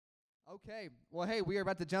Okay, well, hey, we are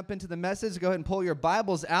about to jump into the message. Go ahead and pull your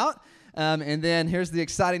Bibles out. And then here's the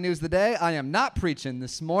exciting news of the day. I am not preaching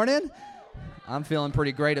this morning. I'm feeling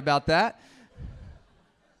pretty great about that.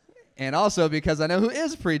 And also because I know who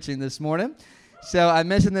is preaching this morning. So I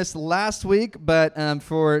mentioned this last week, but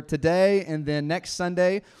for today and then next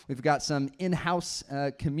Sunday, we've got some in-house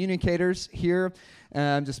communicators here,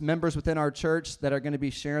 just members within our church that are going to be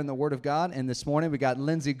sharing the Word of God. And this morning we got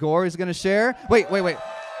Lindsey Goar who's going to share. Wait.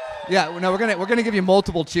 Yeah, no, we're gonna give you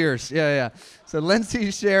multiple cheers. Yeah. So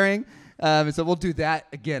Lindsey's sharing, and so we'll do that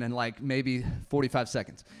again in like maybe 45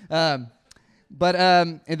 seconds. And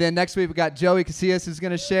then next week we got Joey Casillas who's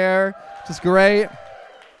gonna share, which is great.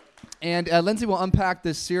 And Lindsey will unpack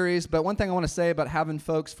this series. But one thing I want to say about having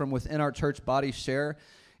folks from within our church body share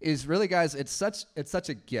is really, guys, it's such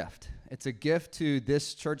a gift. It's a gift to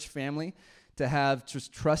this church family to have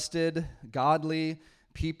just trusted, godly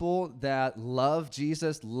people that love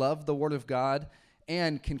Jesus, love the Word of God,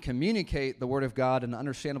 and can communicate the Word of God in an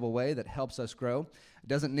understandable way that helps us grow. It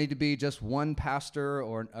doesn't need to be just one pastor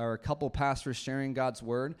or a couple pastors sharing God's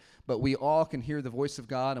Word, but we all can hear the voice of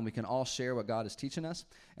God and we can all share what God is teaching us.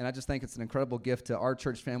 And I just think it's an incredible gift to our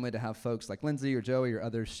church family to have folks like Lindsey or Joey or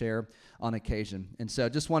others share on occasion. And so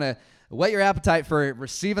just want to whet your appetite for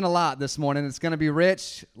receiving a lot this morning. It's going to be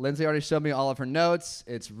rich. Lindsey already showed me all of her notes.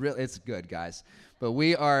 It's good, guys. But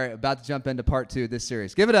we are about to jump into part 2 of this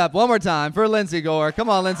series. Give it up one more time for Lindsey Goar. Come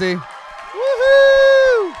on, Lindsey.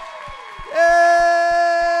 Woohoo!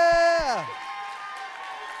 Yeah!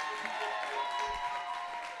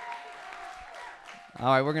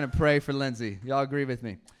 All right, we're going to pray for Lindsey. Y'all agree with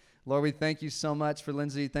me? Lord, we thank you so much for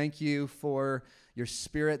Lindsey. Thank you for your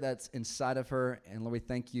spirit that's inside of her. And Lord, we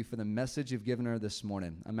thank you for the message you've given her this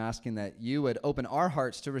morning. I'm asking that you would open our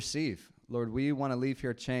hearts to receive. Lord, we want to leave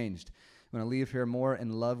here changed. We want to leave here more in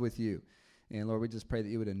love with you. And Lord, we just pray that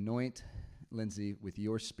you would anoint Lindsey with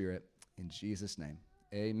your spirit in Jesus' name.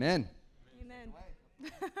 Amen. Amen.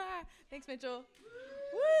 Thanks, Mitchell.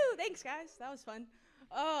 Woo! Thanks, guys. That was fun.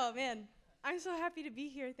 Oh, man. I'm so happy to be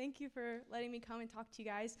here. Thank you for letting me come and talk to you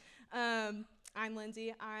guys. I'm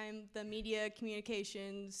Lindsey. I'm the media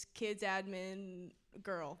communications kids admin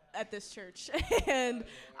girl at this church, and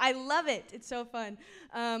I love it. It's so fun.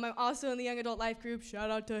 I'm also in the young adult life group. Shout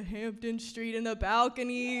out to Hampton Street in the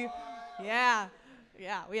balcony. Yeah,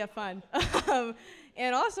 we have fun.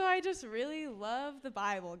 And also, I just really love the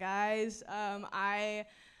Bible, guys. I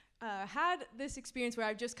had this experience where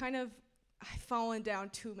I've fallen down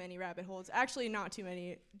too many rabbit holes. Actually, not too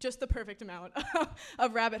many, just the perfect amount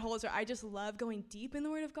of rabbit holes where I just love going deep in the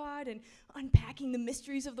Word of God and unpacking the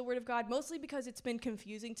mysteries of the Word of God, mostly because it's been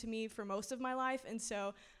confusing to me for most of my life. And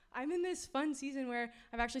so I'm in this fun season where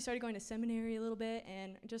I've actually started going to seminary a little bit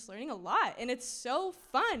and just learning a lot. And it's so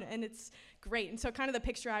fun and it's great. And so kind of the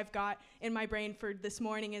picture I've got in my brain for this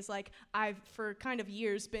morning is like I've for kind of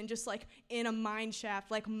years been just like in a mine shaft,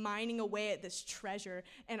 like mining away at this treasure.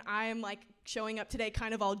 And I am like showing up today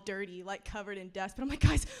kind of all dirty, like covered in dust. But I'm like,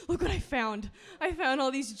 guys, look what I found. I found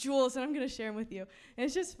all these jewels and I'm going to share them with you. And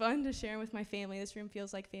it's just fun to share them with my family. This room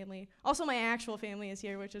feels like family. Also, my actual family is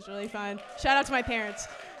here, which is really fun. Shout out to my parents.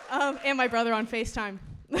 And my brother on FaceTime.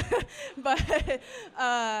 But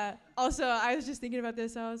also, I was just thinking about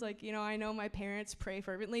this. I was like, I know my parents pray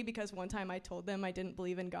fervently because one time I told them I didn't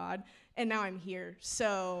believe in God, and now I'm here.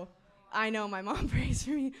 So I know my mom prays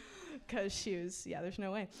for me because there's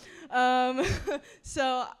no way.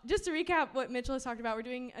 So just to recap what Mitchell has talked about, we're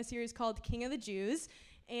doing a series called King of the Jews.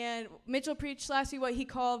 And Mitchell preached last week what he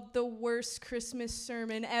called the worst Christmas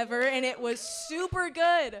sermon ever, and it was super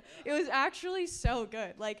good. It was actually so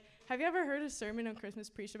good. Like, have you ever heard a sermon on Christmas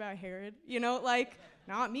preached about Herod?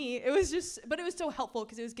 Not me. But it was so helpful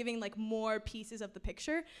because it was giving, like, more pieces of the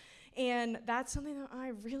picture. And that's something that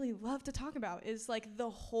I really love to talk about is, like, the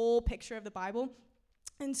whole picture of the Bible.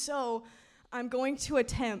 And so I'm going to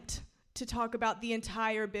attempt to talk about the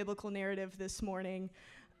entire biblical narrative this morning.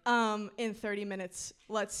 In 30 minutes.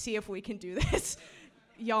 Let's see if we can do this.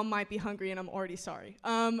 Y'all might be hungry and I'm already sorry.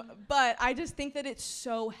 But I just think that it's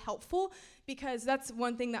so helpful because that's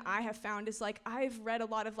one thing that I have found is like I've read a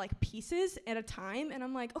lot of like pieces at a time and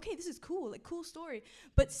I'm like, okay, this is cool, like cool story.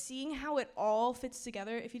 But seeing how it all fits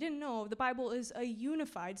together, if you didn't know, the Bible is a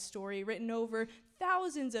unified story written over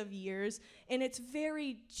thousands of years, and it's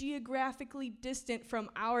very geographically distant from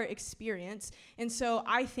our experience. And so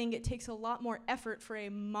I think it takes a lot more effort for a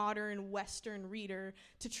modern Western reader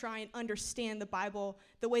to try and understand the Bible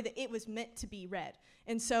the way that it was meant to be read.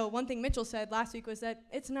 And so one thing Mitchell said last week was that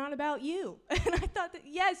it's not about you. you. And I thought that,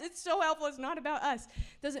 yes, it's so helpful. It's not about us.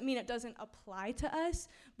 Doesn't mean it doesn't apply to us,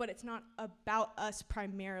 but it's not about us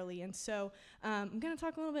primarily. And so I'm going to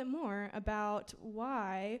talk a little bit more about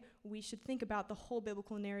why we should think about the whole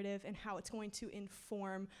biblical narrative and how it's going to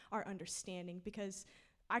inform our understanding. Because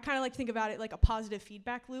I kind of like to think about it like a positive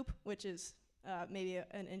feedback loop, which is maybe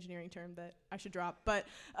an engineering term that I should drop, but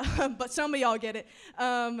some of y'all get it.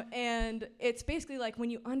 And it's basically like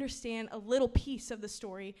when you understand a little piece of the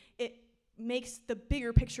story, it makes the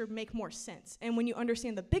bigger picture make more sense. And when you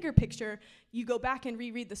understand the bigger picture, you go back and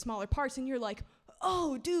reread the smaller parts, and you're like,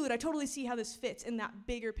 oh, dude, I totally see how this fits in that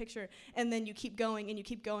bigger picture. And then you keep going, and you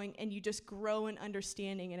keep going, and you just grow in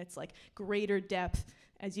understanding, and it's like greater depth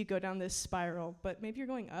as you go down this spiral. But maybe you're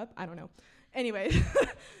going up, I don't know. Anyway,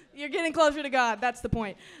 you're getting closer to God. That's the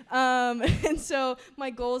point. And so my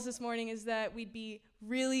goals this morning is that we'd be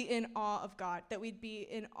really in awe of God, that we'd be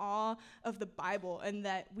in awe of the Bible, and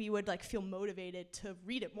that we would like feel motivated to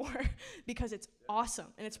read it more because it's awesome,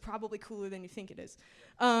 and it's probably cooler than you think it is.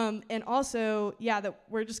 And also, that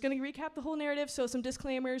we're just going to recap the whole narrative. So some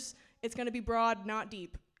disclaimers. It's going to be broad, not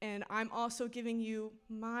deep. And I'm also giving you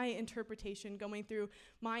my interpretation, going through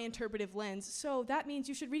my interpretive lens. So that means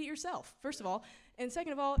you should read it yourself, first of all. And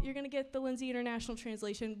second of all, you're going to get the Lindsey International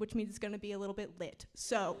Translation, which means it's going to be a little bit lit.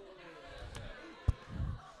 So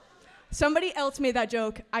somebody else made that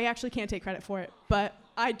joke. I actually can't take credit for it. But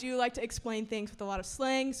I do like to explain things with a lot of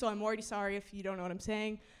slang, so I'm already sorry if you don't know what I'm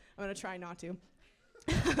saying. I'm going to try not to.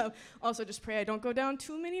 Also, just pray I don't go down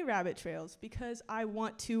too many rabbit trails because I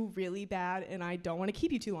want to really bad and I don't want to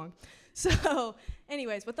keep you too long. So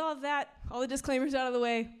anyways, with all of that, all the disclaimers out of the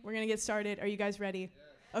way, we're going to get started. Are you guys ready?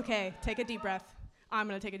 Yes. Okay, take a deep breath. I'm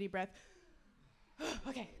going to take a deep breath.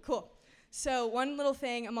 Okay, cool. So one little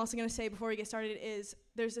thing I'm also going to say before we get started is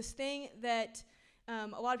there's this thing that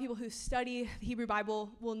a lot of people who study the Hebrew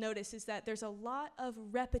Bible will notice is that there's a lot of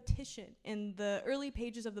repetition in the early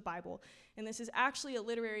pages of the Bible. And this is actually a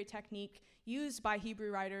literary technique used by Hebrew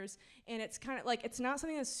writers. And it's kind of like, it's not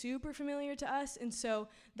something that's super familiar to us. And so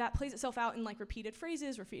that plays itself out in like repeated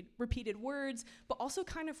phrases, repeated words, but also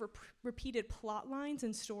kind of repeated plot lines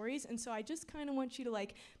and stories. And so I just kind of want you to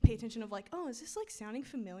like pay attention of like, oh, is this like sounding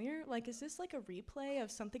familiar? Like, is this like a replay of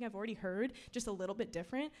something I've already heard, just a little bit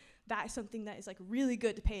different? That is something that is like really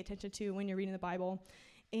good to pay attention to when you're reading the Bible.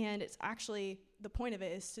 And it's actually, the point of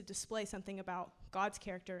it is to display something about God's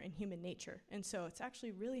character and human nature. And so it's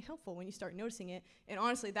actually really helpful when you start noticing it. And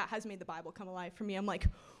honestly, that has made the Bible come alive for me. I'm like,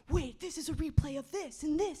 wait, this is a replay of this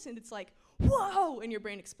and this. And it's like, whoa, and your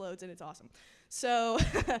brain explodes, and it's awesome. So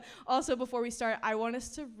also before we start, I want us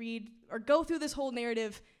to read or go through this whole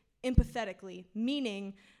narrative empathetically,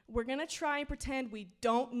 meaning we're going to try and pretend we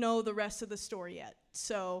don't know the rest of the story yet.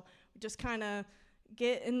 So just kind of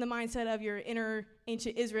get in the mindset of your inner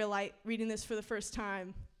ancient Israelite reading this for the first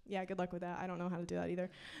time. Yeah, good luck with that. I don't know how to do that either.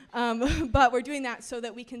 But we're doing that so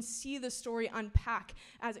that we can see the story unpack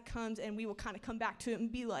as it comes, and we will kind of come back to it and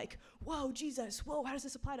be like, whoa, Jesus, whoa, how does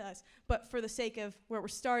this apply to us? But for the sake of where we're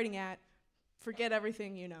starting at, forget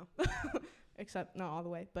everything you know. Except not all the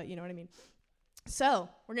way, but you know what I mean. So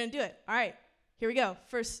we're going to do it. All right, here we go.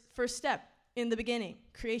 First step, in the beginning,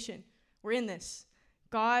 creation. We're in this.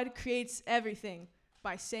 God creates everything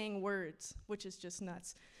by saying words, which is just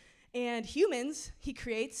nuts. And humans, he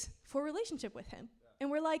creates for relationship with him. Yeah. And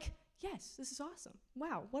we're like, yes, this is awesome.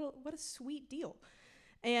 Wow, what a sweet deal.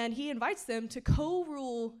 And he invites them to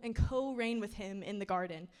co-rule and co-reign with him in the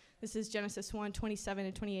garden. This is Genesis 1:27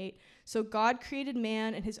 and 28. So God created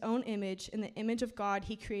man in his own image. In the image of God,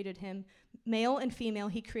 he created him. Male and female,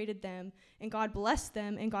 he created them. And God blessed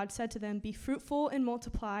them, and God said to them, be fruitful and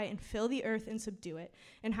multiply and fill the earth and subdue it,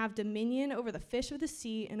 and have dominion over the fish of the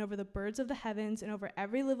sea and over the birds of the heavens and over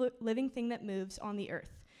every living thing that moves on the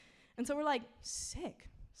earth. And so we're like, sick.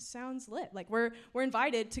 Sounds lit. Like we're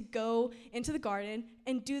invited to go into the garden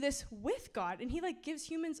and do this with God. And he like gives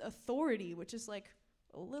humans authority, which is like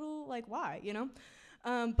a little like, why, you know?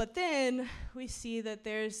 But then we see that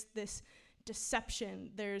there's this deception.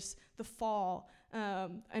 There's the fall.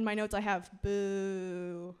 In my notes I have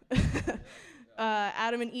boo.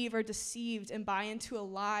 Adam and Eve are deceived and buy into a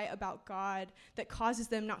lie about God that causes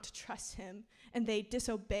them not to trust him, and they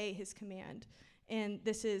disobey his command. And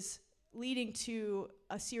this is leading to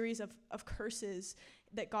a series of curses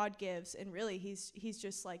that God gives. And really, he's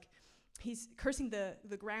just like, he's cursing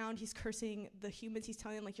the ground, he's cursing the humans, he's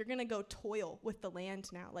telling them, like, you're going to go toil with the land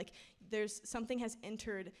now. Like, there's something has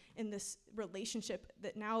entered in this relationship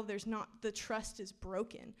that now there's not, the trust is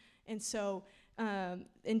broken. And so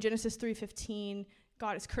in Genesis 3:15,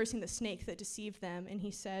 God is cursing the snake that deceived them, and he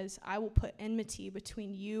says, I will put enmity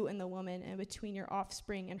between you and the woman, and between your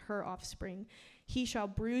offspring and her offspring. He shall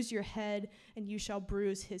bruise your head, and you shall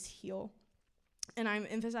bruise his heel. And I'm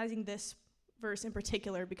emphasizing this verse in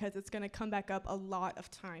particular because it's going to come back up a lot of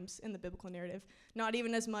times in the biblical narrative. Not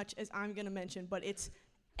even as much as I'm going to mention, but it's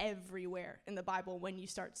everywhere in the Bible when you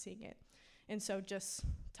start seeing it. And so just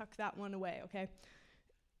tuck that one away, okay?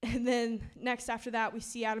 And then next after that, we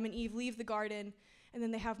see Adam and Eve leave the garden, and then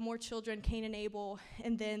they have more children, Cain and Abel.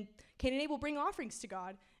 And then Cain and Abel bring offerings to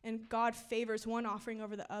God, and God favors one offering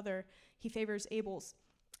over the other. He favors Abel's.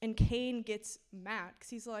 And Cain gets mad because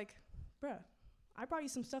he's like, bruh, I brought you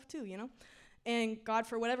some stuff too, you know? And God,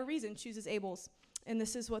 for whatever reason, chooses Abel's. And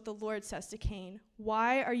this is what the Lord says to Cain.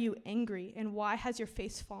 Why are you angry, and why has your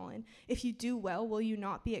face fallen? If you do well, will you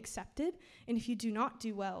not be accepted? And if you do not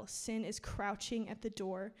do well, sin is crouching at the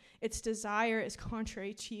door. Its desire is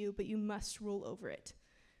contrary to you, but you must rule over it.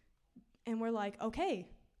 And we're like, okay,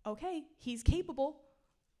 he's capable.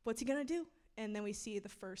 What's he going to do? And then we see the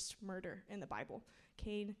first murder in the Bible.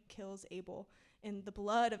 Cain kills Abel, and the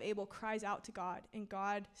blood of Abel cries out to God. And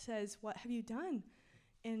God says, what have you done?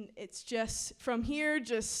 And it's just, from here,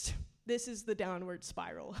 this is the downward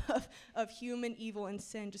spiral of human evil and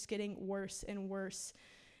sin just getting worse and worse,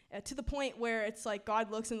 to the point where it's like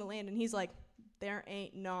God looks in the land and he's like, there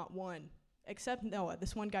ain't not one, except Noah,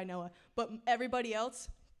 this one guy Noah. But everybody else,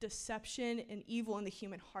 deception and evil in the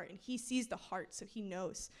human heart. And he sees the heart, so he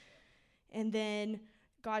knows. And then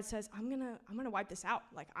God says, I'm gonna wipe this out.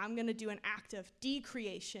 Like, I'm gonna do an act of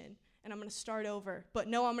decreation. And I'm going to start over. But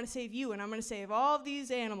no, I'm going to save you, and I'm going to save all of these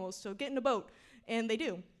animals, so get in a boat. And they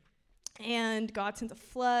do. And God sends a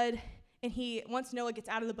flood, and once Noah gets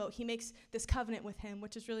out of the boat, he makes this covenant with him,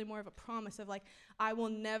 which is really more of a promise of like, I will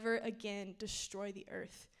never again destroy the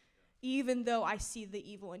earth, even though I see the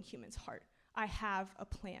evil in humans' heart. I have a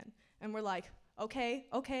plan. And we're like,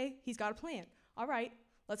 okay, he's got a plan. All right,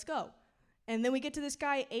 let's go. And then we get to this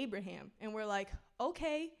guy, Abraham, and we're like,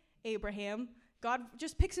 okay, Abraham. God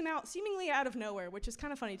just picks him out seemingly out of nowhere, which is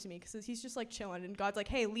kind of funny to me because he's just like chilling. And God's like,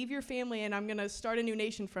 hey, leave your family and I'm going to start a new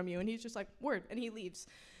nation from you. And he's just like, word. And he leaves.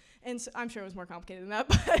 And so, I'm sure it was more complicated than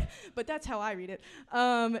that, but that's how I read it.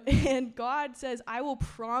 And God says, I will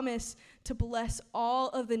promise to bless all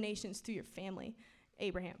of the nations through your family,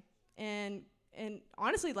 Abraham. And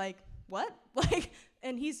honestly, like, what? Like,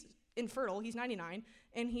 and he's infertile. He's 99.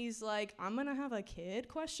 And he's like, I'm going to have a kid, ?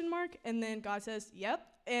 And then God says, yep.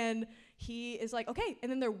 And he is like, okay.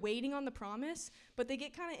 And then they're waiting on the promise, but they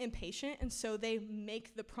get kind of impatient. And so they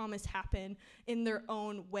make the promise happen in their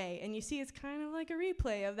own way. And you see, it's kind of like a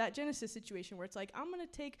replay of that Genesis situation where it's like, I'm going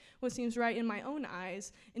to take what seems right in my own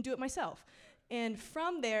eyes and do it myself. And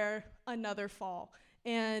from there, another fall.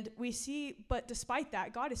 And we see, but despite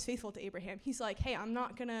that, God is faithful to Abraham. He's like, hey, I'm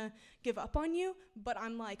not going to give up on you, but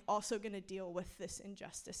I'm like also going to deal with this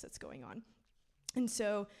injustice that's going on. And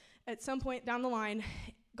so at some point down the line,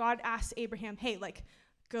 God asks Abraham, hey, like,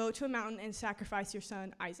 go to a mountain and sacrifice your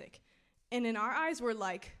son, Isaac. And in our eyes, we're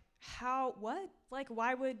like, what? Like,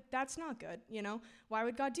 that's not good, you know? Why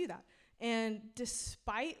would God do that? And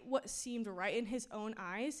despite what seemed right in his own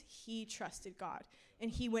eyes, he trusted God. And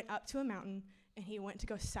he went up to a mountain, and he went to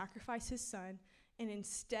go sacrifice his son. And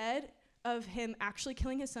instead of him actually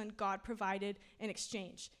killing his son, God provided an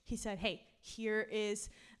exchange. He said, hey, here is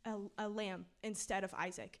a lamb instead of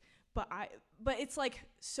Isaac. But it's like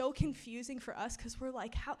so confusing for us because we're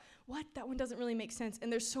like, what? That one doesn't really make sense. And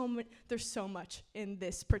there's so much in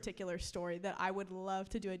this particular story that I would love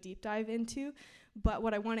to do a deep dive into. But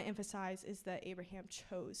what I want to emphasize is that Abraham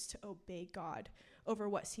chose to obey God over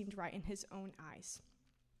what seemed right in his own eyes.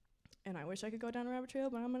 And I wish I could go down a rabbit trail,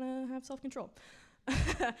 but I'm going to have self-control.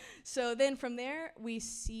 So then from there, we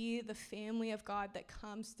see the family of God that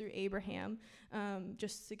comes through Abraham.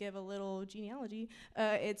 Just to give a little genealogy,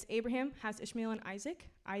 it's Abraham has Ishmael and Isaac.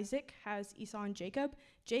 Isaac has Esau and Jacob.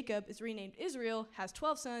 Jacob is renamed Israel, has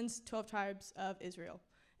 12 sons, 12 tribes of Israel.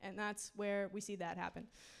 And that's where we see that happen.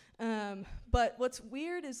 But what's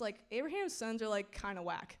weird is like Abraham's sons are like kind of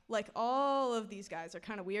whack. Like all of these guys are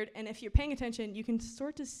kind of weird. And if you're paying attention, you can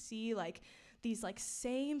sort of see like these like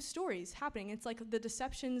same stories happening. It's like the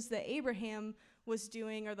deceptions that Abraham was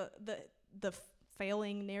doing, or the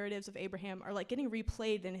failing narratives of Abraham are like getting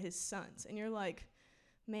replayed in his sons. And you're like,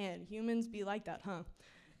 man, humans be like that, huh?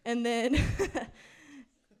 And then,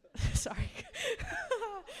 sorry.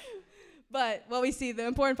 But what we see, the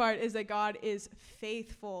important part is that God is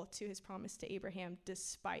faithful to his promise to Abraham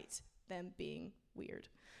despite them being weird.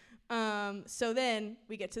 So then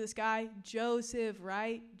we get to this guy, Joseph,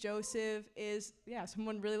 right? Joseph is,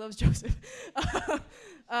 someone really loves Joseph.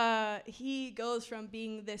 He goes from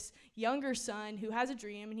being this younger son who has a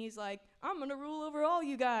dream, and he's like, I'm going to rule over all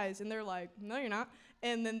you guys. And they're like, no, you're not.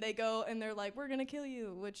 And then they go, and they're like, we're going to kill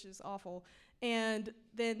you, which is awful. And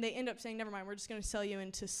then they end up saying, never mind, we're just going to sell you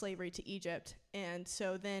into slavery to Egypt. And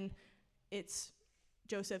so then it's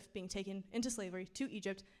Joseph being taken into slavery to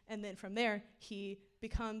Egypt, and then from there, he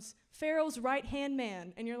becomes Pharaoh's right-hand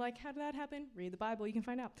man. And you're like, how did that happen? Read the Bible, you can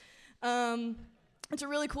find out. It's a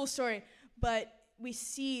really cool story, but we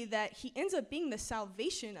see that he ends up being the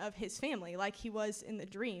salvation of his family, like he was in the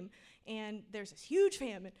dream. And there's this huge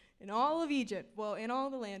famine in all of Egypt, in all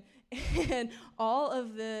the land, and all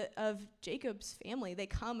of Jacob's family, they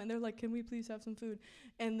come and they're like, can we please have some food?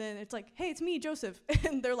 And then it's like, hey, it's me, Joseph.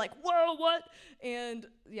 And they're like, whoa, what? And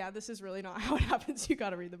this is really not how it happens. You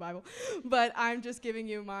got to read the Bible. But I'm just giving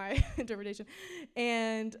you my interpretation.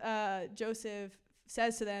 And Joseph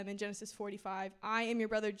says to them in Genesis 45, I am your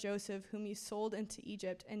brother Joseph, whom you sold into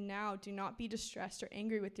Egypt, and now do not be distressed or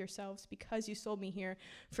angry with yourselves because you sold me here,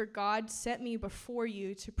 for God sent me before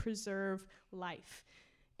you to preserve life.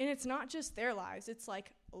 And it's not just their lives, it's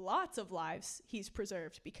like lots of lives he's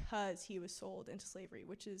preserved because he was sold into slavery,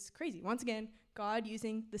 which is crazy. Once again, God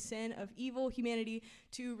using the sin of evil humanity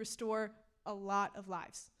to restore a lot of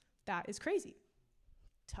lives. That is crazy.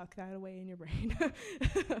 Tuck that away in your brain.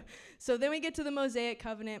 So then we get to the Mosaic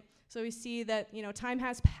covenant. So we see that, time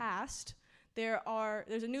has passed. There's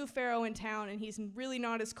a new Pharaoh in town, and he's really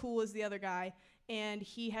not as cool as the other guy, and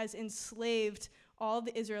he has enslaved all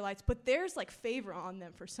the Israelites, but there's like favor on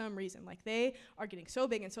them for some reason. Like they are getting so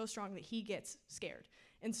big and so strong that he gets scared.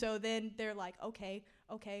 And so then they're like, okay,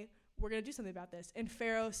 we're going to do something about this. And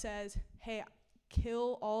Pharaoh says, hey,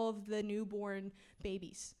 kill all of the newborn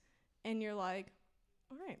babies. And you're like,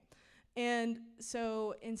 all right. And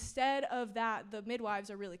so instead of that, the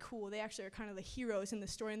midwives are really cool. They actually are kind of the heroes in the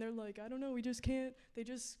story. And they're like, I don't know, we just can't.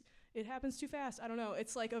 It happens too fast. I don't know.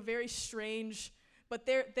 It's like a very strange, but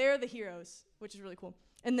they're the heroes, which is really cool.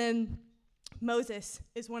 And then Moses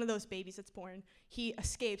is one of those babies that's born. He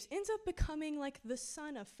escapes, ends up becoming like the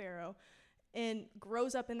son of Pharaoh, and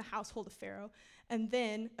grows up in the household of Pharaoh. And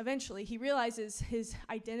then eventually he realizes his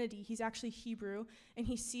identity. He's actually Hebrew, and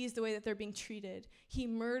he sees the way that they're being treated. He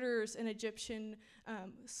murders an Egyptian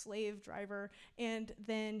slave driver, and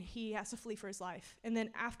then he has to flee for his life. And then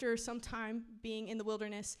after some time being in the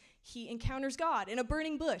wilderness, he encounters God in a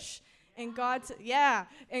burning bush. And God says,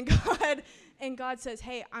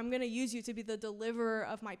 hey, I'm going to use you to be the deliverer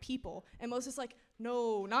of my people. And Moses is like,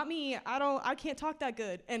 no, not me. I can't talk that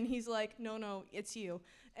good. And he's like, no, it's you.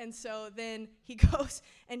 And so then he goes,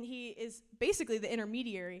 and he is basically the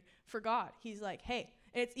intermediary for God. He's like, hey,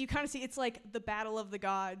 and you kind of see it's like the battle of the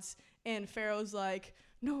gods. And Pharaoh's like,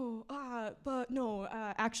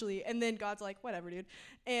 actually. And then God's like, whatever, dude.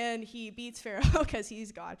 And he beats Pharaoh because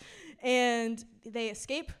he's God. And they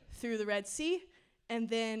escape through the Red Sea. And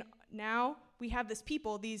then now we have this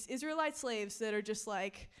people, these Israelite slaves that are just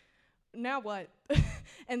like, now what?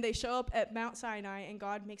 And they show up at Mount Sinai, and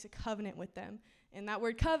God makes a covenant with them. And that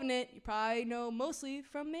word covenant, you probably know mostly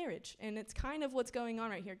from marriage. And it's kind of what's going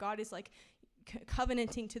on right here. God is like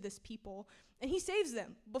covenanting to this people, and he saves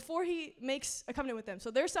them before he makes a covenant with them.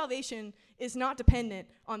 So their salvation is not dependent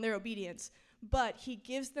on their obedience, but he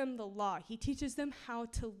gives them the law. He teaches them how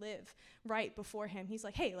to live right before him. He's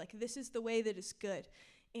like, hey, like this is the way that is good.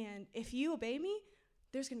 And if you obey me,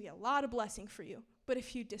 there's going to be a lot of blessing for you. But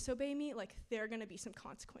if you disobey me, like there are going to be some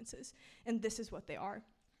consequences. And this is what they are.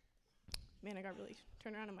 Man, I got really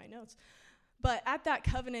turned around in my notes. But at that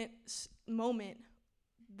covenant moment,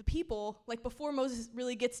 the people, like before Moses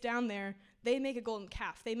really gets down there, they make a golden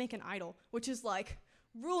calf. They make an idol, which is like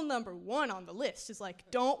rule number 1 on the list is like,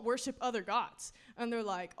 don't worship other gods. And they're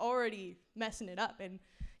like already messing it up. And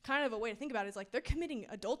kind of a way to think about it is like they're committing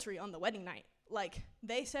adultery on the wedding night. Like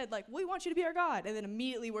they said, like, we want you to be our God, and then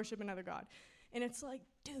immediately worship another God. And it's like,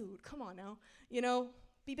 dude, come on now,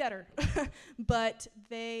 be better. But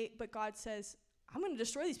God says, I'm going to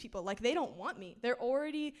destroy these people. Like, they don't want me. They're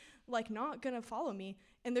already, like, not going to follow me.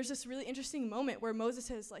 And there's this really interesting moment where Moses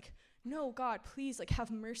says, like, no, God, please, like, have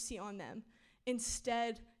mercy on them.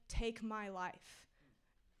 Instead, take my life.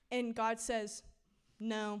 And God says,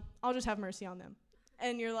 no, I'll just have mercy on them.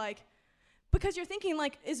 And you're like, because you're thinking,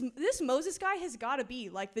 like, is this Moses guy has got to be,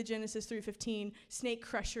 like, the Genesis 3:15 snake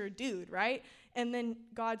crusher dude, right? And then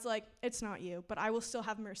God's like, it's not you, but I will still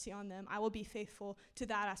have mercy on them. I will be faithful to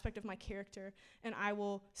that aspect of my character, and I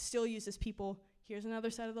will still use this people. Here's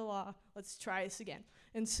another side of the law. Let's try this again.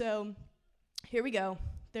 And so here we go.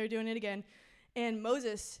 They're doing it again. And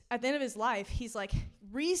Moses, at the end of his life, he's like,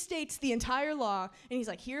 restates the entire law. And he's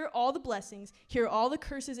like, here are all the blessings. Here are all the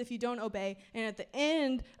curses if you don't obey. And at the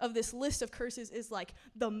end of this list of curses is like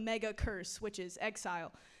the mega curse, which is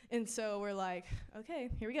exile. And so we're like, okay,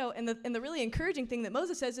 here we go. And the really encouraging thing that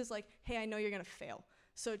Moses says is like, hey, I know you're going to fail.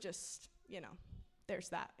 So just, there's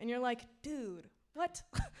that. And you're like, dude, what?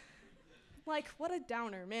 Like, what a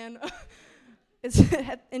downer, man. It's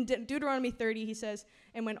in Deuteronomy 30, he says,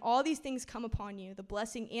 and when all these things come upon you, the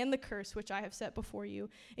blessing and the curse which I have set before you,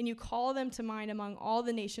 and you call them to mind among all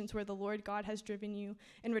the nations where the Lord God has driven you,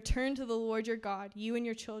 and return to the Lord your God, you and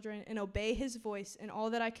your children, and obey his voice in all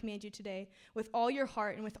that I command you today, with all your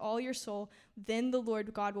heart and with all your soul, then the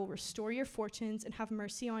Lord God will restore your fortunes and have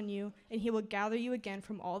mercy on you, and he will gather you again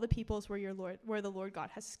from all the peoples where the Lord God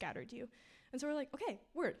has scattered you. And so we're like, okay,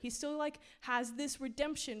 word. He still like has this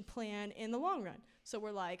redemption plan in the long run. So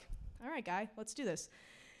we're like, all right, guy, let's do this.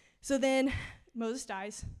 So then Moses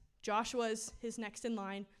dies. Joshua's his next in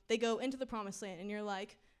line. They go into the promised land, and you're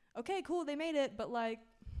like, okay, cool, they made it, but like,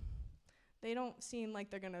 they don't seem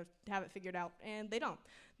like they're going to have it figured out, and they don't.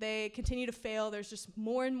 They continue to fail. There's just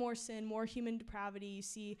more and more sin, more human depravity you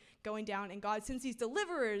see going down, and God sends these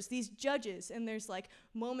deliverers, these judges, and there's like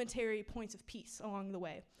momentary points of peace along the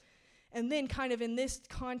way. And then kind of in this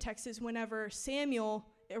context is whenever Samuel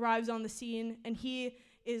arrives on the scene, and he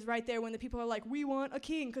is right there when the people are like, we want a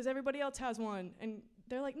king because everybody else has one. And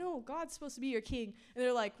they're like, no, God's supposed to be your king. And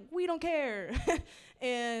they're like, we don't care.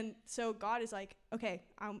 And so God is like, okay,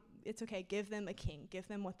 it's okay. Give them a king. Give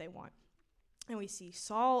them what they want. And we see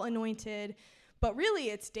Saul anointed, but really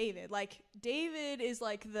it's David. Like, David is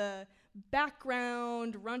like the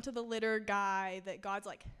background, run to the litter guy that God's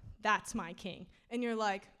like, that's my king. And you're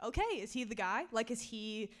like, okay, is he the guy? Like, is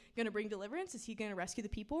he going to bring deliverance? Is he going to rescue the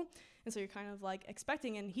people? And so you're kind of like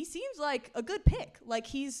expecting, and he seems like a good pick. Like,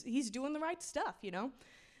 he's doing the right stuff,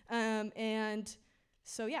 And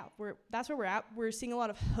so, yeah, that's where we're at. We're seeing a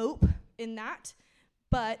lot of hope in that.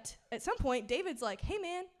 But at some point, David's like, hey,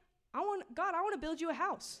 man, I want to build you a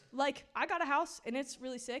house. Like, I got a house, and it's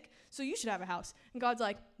really sick, so you should have a house. And God's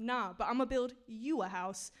like, nah, but I'm going to build you a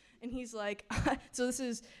house. And he's like, so this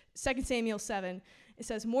is 2 Samuel 7. It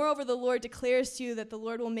says, moreover, the Lord declares to you that the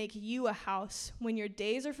Lord will make you a house. When your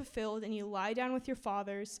days are fulfilled and you lie down with your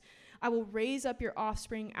fathers, I will raise up your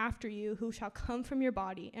offspring after you, who shall come from your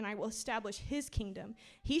body, and I will establish his kingdom.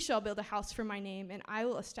 He shall build a house for my name, and I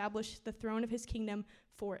will establish the throne of his kingdom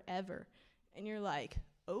forever. And you're like,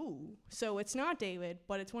 oh, so it's not David,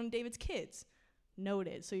 but it's one of David's kids.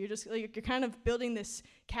 Noted. So you're kind of building this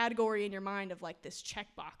category in your mind of like this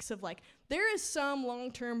checkbox of like, there is some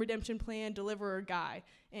long-term redemption plan deliverer guy,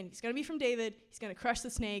 and he's going to be from David, he's going to crush the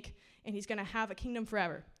snake, and he's going to have a kingdom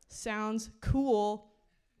forever. Sounds cool,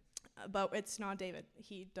 but it's not David.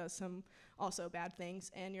 He does some also bad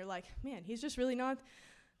things, and you're like, man, he's just really not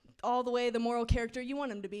all the way the moral character you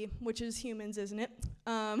want him to be, which is humans, isn't it?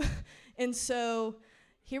 And so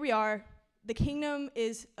here we are. The kingdom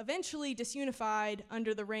is eventually disunified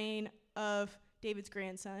under the reign of David's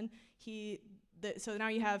grandson. So now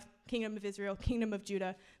you have kingdom of Israel, kingdom of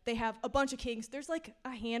Judah. They have a bunch of kings. There's like a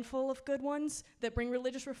handful of good ones that bring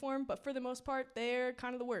religious reform, but for the most part, they're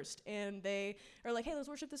kind of the worst. And they are like, hey, let's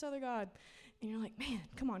worship this other god. And you're like, man,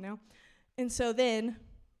 come on now. And so then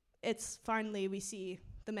it's finally we see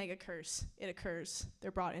the mega curse. It occurs. They're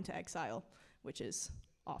brought into exile, which is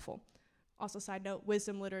awful. Also, side note,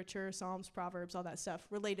 wisdom literature, Psalms, Proverbs, all that stuff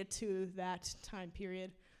related to that time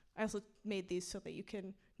period. I also made these so that you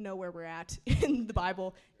can know where we're at in the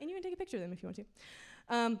Bible, and you can take a picture of them if you want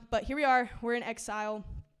to. But here we are. We're in exile,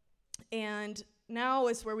 and now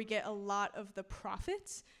is where we get a lot of the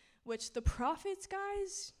prophets, which the prophets,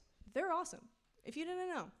 guys, they're awesome. If you didn't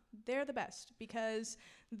know, they're the best because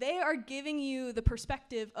they are giving you the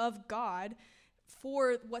perspective of God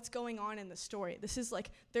for what's going on in the story. This is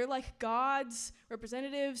like, they're like God's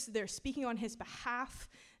representatives. They're speaking on his behalf,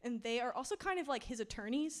 and they are also kind of like his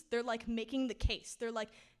attorneys. They're like making the case. They're like,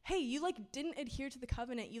 hey, you like didn't adhere to the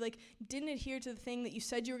covenant. You like didn't adhere to the thing that you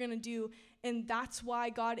said you were going to do, and that's why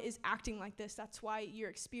God is acting like this. That's why you're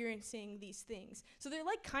experiencing these things. So they're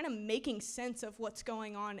like kind of making sense of what's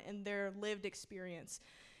going on in their lived experience.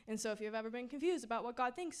 And so if you've ever been confused about what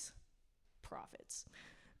God thinks, prophets.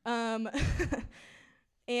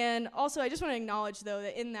 And also, I just want to acknowledge, though,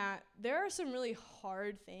 that in that, there are some really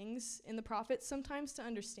hard things in the prophets sometimes to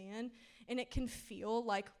understand, and it can feel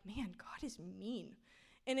like, man, God is mean.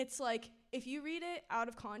 And it's like, if you read it out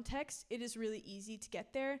of context, it is really easy to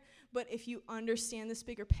get there, but if you understand this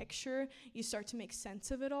bigger picture, you start to make sense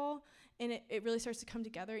of it all, And it really starts to come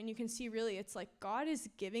together, and you can see really it's like God is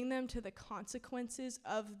giving them to the consequences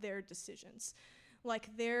of their decisions.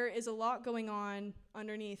 Like there is a lot going on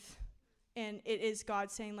underneath, and it is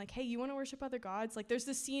God saying like, hey, you want to worship other gods? Like there's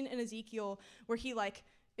this scene in Ezekiel where he like,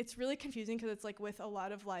 it's really confusing because it's like with a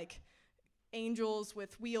lot of like angels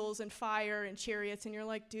with wheels and fire and chariots, and you're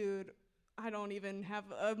like, dude, I don't even have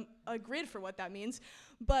a grid for what that means.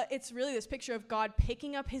 But it's really this picture of God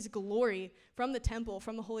picking up his glory from the temple,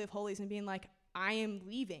 from the Holy of Holies, and being like, I am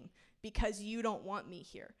leaving because you don't want me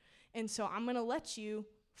here. And so I'm going to let you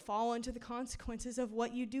fall into the consequences of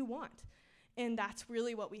what you do want. And that's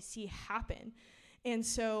really what we see happen. And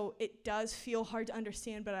so it does feel hard to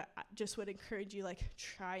understand, but I just would encourage you, like,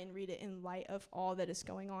 try and read it in light of all that is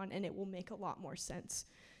going on, and it will make a lot more sense.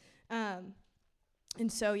 And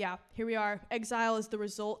so, yeah, here we are. Exile is the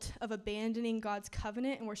result of abandoning God's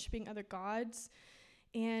covenant and worshiping other gods.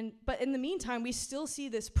 But in the meantime, we still see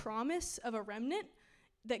this promise of a remnant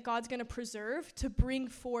that God's going to preserve to bring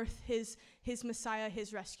forth his Messiah,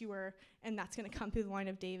 his rescuer, and that's going to come through the line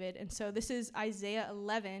of David. And so this is Isaiah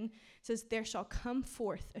 11. It says, there shall come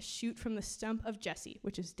forth a shoot from the stump of Jesse,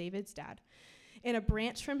 which is David's dad. And a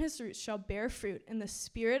branch from his roots shall bear fruit, and the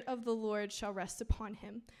Spirit of the Lord shall rest upon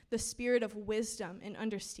him, the Spirit of wisdom and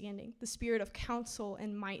understanding, the Spirit of counsel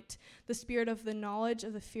and might, the Spirit of the knowledge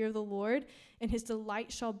of the fear of the Lord, and his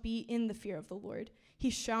delight shall be in the fear of the Lord. He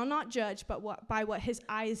shall not judge by what his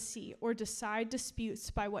eyes see, or decide disputes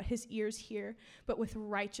by what his ears hear, but with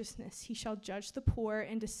righteousness he shall judge the poor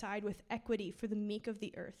and decide with equity for the meek of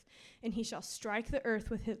the earth. And he shall strike the earth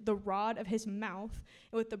with the rod of his mouth,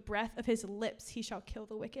 and with the breath of his lips he shall kill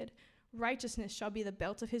the wicked. Righteousness shall be the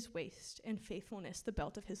belt of his waist, and faithfulness the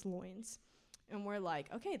belt of his loins. And we're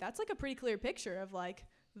like, okay, that's like a pretty clear picture of like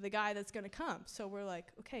the guy that's going to come. So we're like,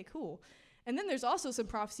 okay, cool. And then there's also some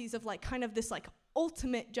prophecies of like kind of this like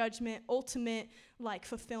ultimate judgment, ultimate like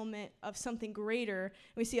fulfillment of something greater.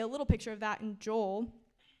 And we see a little picture of that in Joel.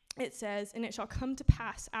 It says, and it shall come to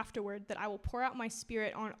pass afterward that I will pour out my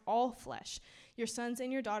Spirit on all flesh. Your sons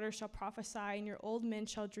and your daughters shall prophesy, and your old men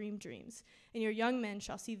shall dream dreams, and your young men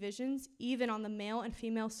shall see visions. Even on the male and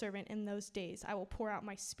female servant in those days I will pour out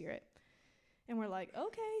my Spirit. And we're like,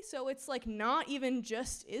 okay, so it's like not even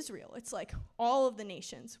just Israel. It's like all of the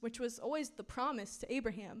nations, which was always the promise to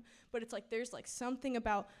Abraham. But it's like there's like something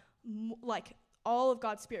about like all of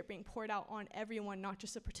God's Spirit being poured out on everyone, not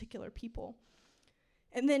just a particular people.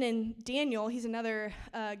 And then in Daniel, he's another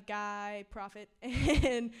guy, prophet,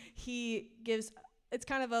 and he gives, it's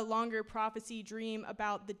kind of a longer prophecy dream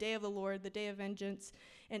about the day of the Lord, the day of vengeance.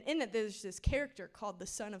 And in it, there's this character called the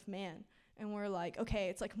Son of Man. And we're like, okay,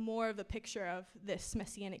 it's like more of the picture of this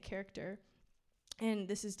messianic character. And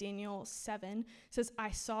this is Daniel 7. It says, I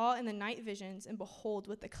saw in the night visions, and behold,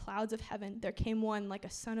 with the clouds of heaven, there came one like a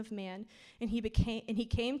son of man. And he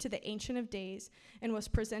came to the Ancient of Days and was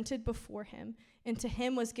presented before him. And to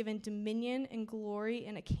him was given dominion and glory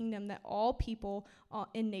and a kingdom that all people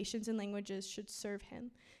in nations and languages should serve him.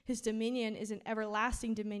 His dominion is an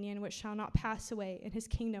everlasting dominion which shall not pass away, and his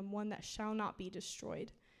kingdom one that shall not be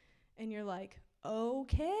destroyed. And you're like,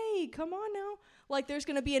 okay, come on now. Like there's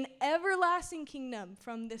going to be an everlasting kingdom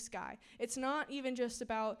from this guy. It's not even just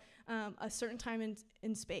about a certain time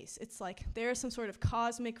in space. It's like there is some sort of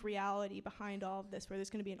cosmic reality behind all of this where there's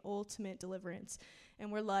going to be an ultimate deliverance.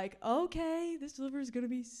 And we're like, okay, this deliverance is going to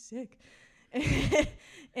be sick.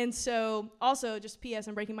 And so also, just P.S.,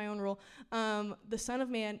 I'm breaking my own rule, the Son of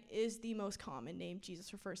Man is the most common name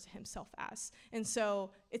Jesus refers to himself as. And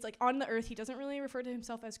so it's like on the earth, he doesn't really refer to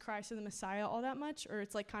himself as Christ or the Messiah all that much, or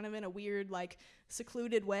it's like kind of in a weird, like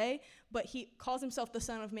secluded way, but he calls himself the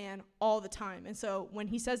Son of Man all the time. And so when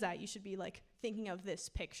he says that, you should be like thinking of this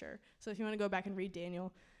picture. So if you want to go back and read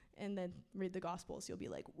Daniel and then read the Gospels, you'll be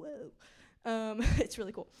like, whoa. It's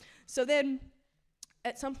really cool. So then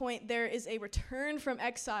at some point, there is a return from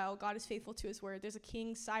exile. God is faithful to his word. There's a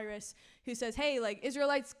king, Cyrus, who says, hey, like,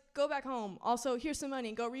 Israelites, go back home. Also, here's some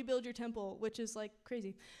money. Go rebuild your temple, which is, like,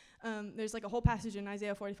 crazy. There's, like, a whole passage in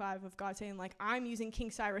Isaiah 45 of God saying, like, I'm using King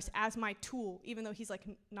Cyrus as my tool, even though he's, like,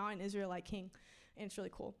 not an Israelite king. And it's really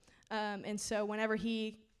cool. And so whenever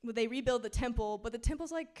they rebuild the temple, but the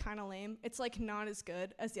temple's like kind of lame. It's like not as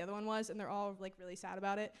good as the other one was, and they're all like really sad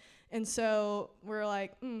about it. And so we're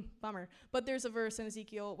like, bummer. But there's a verse in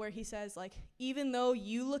Ezekiel where he says like, even though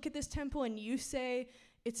you look at this temple and you say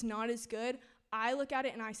it's not as good, I look at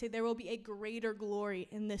it and I say there will be a greater glory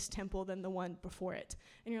in this temple than the one before it.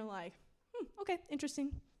 And you're like, okay,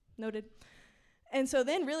 interesting, noted. And so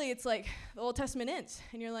then really it's like the Old Testament ends,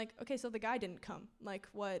 and you're like, okay, so the guy didn't come. Like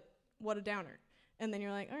what a downer. And then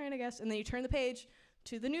you're like, all right, I guess. And then you turn the page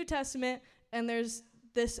to the New Testament, and there's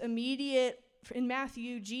this immediate, in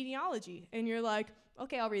Matthew, genealogy. And you're like,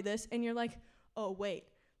 okay, I'll read this. And you're like, oh, wait,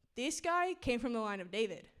 this guy came from the line of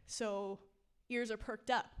David. So ears are perked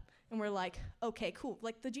up. And we're like, okay, cool.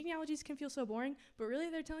 Like, the genealogies can feel so boring, but really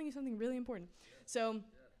they're telling you something really important. So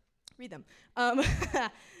read them.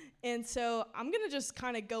 And so I'm going to just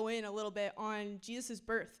kind of go in a little bit on Jesus'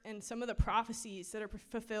 birth and some of the prophecies that are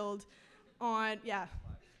fulfilled on,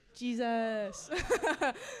 Jesus.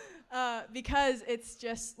 Because it's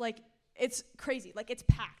just like, it's crazy. Like, it's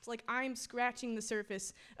packed. Like, I'm scratching the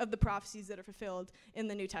surface of the prophecies that are fulfilled in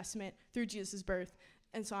the New Testament through Jesus' birth.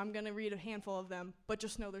 And so I'm going to read a handful of them, but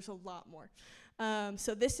just know there's a lot more.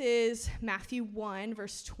 So this is Matthew 1,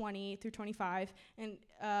 verse 20 through 25. And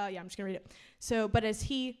I'm just going to read it. So, but as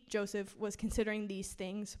he, Joseph, was considering these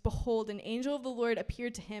things, behold, an angel of the Lord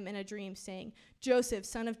appeared to him in a dream, saying, Joseph,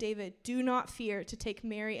 son of David, do not fear to take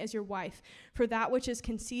Mary as your wife, for that which is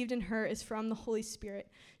conceived in her is from the Holy Spirit.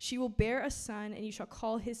 She will bear a son, and you shall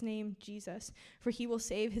call his name Jesus, for he will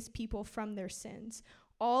save his people from their sins.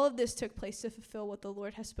 All of this took place to fulfill what the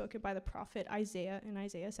Lord has spoken by the prophet Isaiah in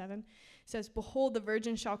Isaiah 7. It says, behold, the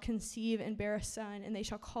virgin shall conceive and bear a son, and they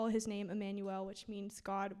shall call his name Emmanuel, which means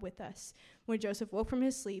God with us. When Joseph woke from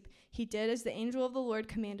his sleep, he did as the angel of the Lord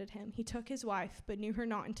commanded him. He took his wife, but knew her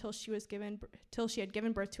not until she had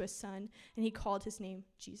given birth to a son, and he called his name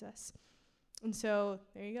Jesus. And so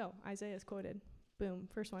there you go. Isaiah is quoted. Boom,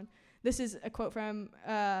 first one. This is a quote from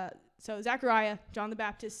Zechariah, John the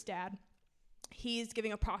Baptist's dad. He's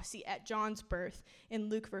giving a prophecy at John's birth in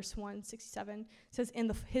Luke verse 1:67. It says,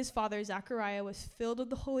 his father Zechariah was filled with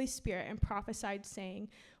the Holy Spirit and prophesied, saying,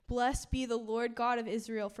 blessed be the Lord God of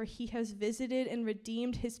Israel, for he has visited and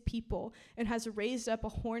redeemed his people and has raised up a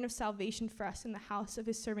horn of salvation for us in the house of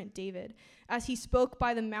his servant David, as he spoke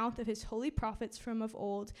by the mouth of his holy prophets from of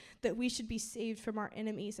old, that we should be saved from our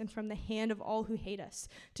enemies and from the hand of all who hate us,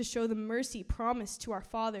 to show the mercy promised to our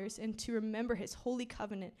fathers and to remember his holy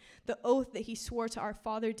covenant, the oath that he swore to our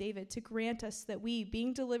father David, to grant us that we,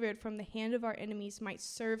 being delivered from the hand of our enemies, might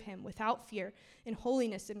serve him without fear in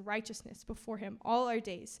holiness and righteousness before him all our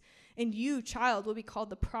days. And you, child, will be called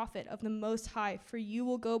the prophet of the Most High, for you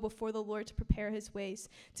will go before the Lord to prepare his ways,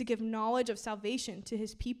 to give knowledge of salvation to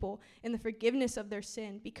his people and the forgiveness of their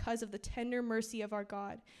sin, because of the tender mercy of our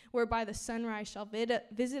God, whereby the sunrise shall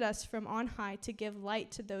visit us from on high, to give light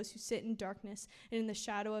to those who sit in darkness and in the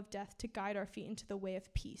shadow of death, to guide our feet into the way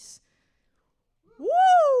of peace.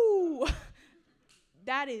 Woo!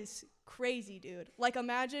 That is crazy, dude. Like,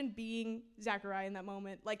 imagine being Zechariah in that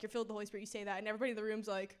moment. Like, you're filled with the Holy Spirit, you say that, and everybody in the room's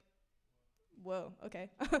like, whoa, okay.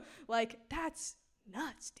 Like, that's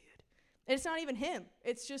nuts, dude. And it's not even him.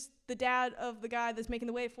 It's just the dad of the guy that's making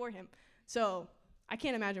the way for him. So I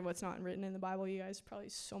can't imagine what's not written in the Bible, you guys. Probably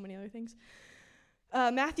so many other things.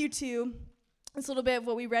 Matthew 2. It's a little bit of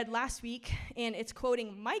what we read last week, and it's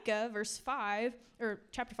quoting Micah,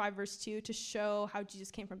 chapter 5, verse 2, to show how Jesus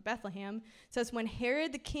came from Bethlehem. It says, when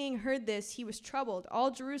Herod the king heard this, he was troubled, all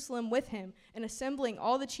Jerusalem with him, and assembling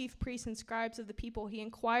all the chief priests and scribes of the people, he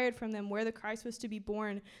inquired from them where the Christ was to be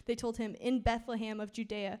born. They told him, in Bethlehem of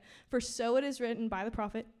Judea, for so it is written by the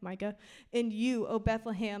prophet Micah, and you, O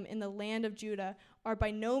Bethlehem, in the land of Judah, are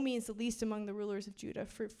by no means the least among the rulers of Judah,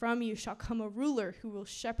 for from you shall come a ruler who will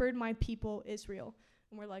shepherd my people Israel.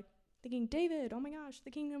 And we're like thinking, David, oh my gosh,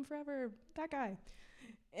 the kingdom forever, that guy.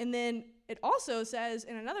 And then it also says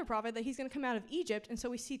in another prophet that he's going to come out of Egypt, and so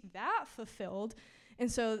we see that fulfilled.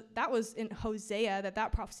 And so that was in Hosea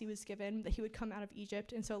that prophecy was given, that he would come out of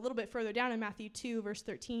Egypt. And so a little bit further down in Matthew 2, verse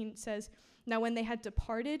 13, says, now when they had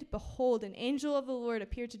departed, behold, an angel of the Lord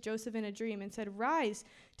appeared to Joseph in a dream and said, rise,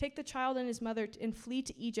 take the child and his mother and flee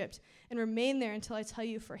to Egypt, and remain there until I tell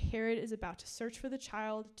you, for Herod is about to search for the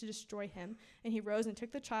child to destroy him. And he rose and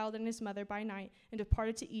took the child and his mother by night and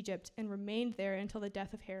departed to Egypt and remained there until the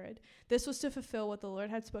death of Herod. This was to fulfill what the Lord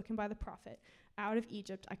had spoken by the prophet, out of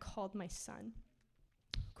Egypt I called my son.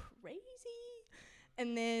 Crazy.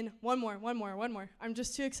 And then one more. I'm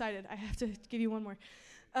just too excited. I have to give you one more.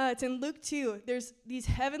 It's in Luke 2. There's these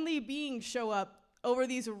heavenly beings show up over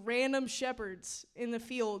these random shepherds in the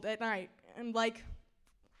field at night. And like,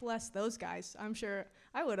 bless those guys. I'm sure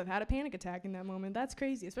I would have had a panic attack in that moment. That's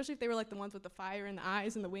crazy, especially if they were like the ones with the fire in the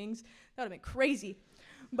eyes and the wings. That would have been crazy.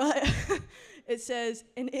 But it says,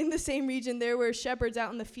 and in the same region there were shepherds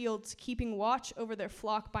out in the fields keeping watch over their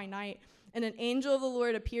flock by night. And an angel of the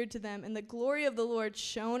Lord appeared to them, and the glory of the Lord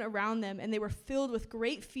shone around them, and they were filled with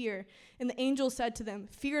great fear. And the angel said to them,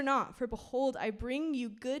 "Fear not, for behold, I bring you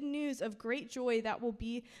good news of great joy that will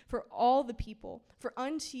be for all the people. For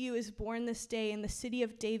unto you is born this day in the city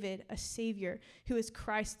of David a Savior, who is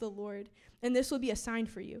Christ the Lord. And this will be a sign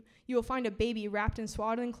for you. You will find a baby wrapped in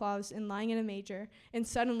swaddling cloths and lying in a manger." And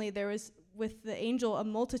suddenly there was with the angel a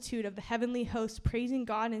multitude of the heavenly host praising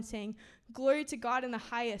God and saying, "Glory to God in the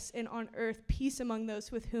highest, and on earth peace among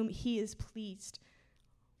those with whom he is pleased."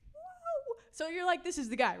 Whoa. So you're like, this is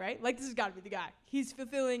the guy, right? Like, this has got to be the guy. He's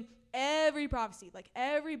fulfilling every prophecy. Like,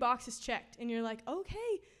 every box is checked. And you're like,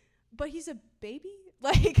 okay, but he's a baby?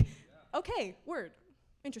 Like, okay, word.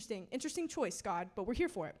 Interesting choice, God, but we're here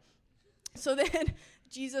for it. So then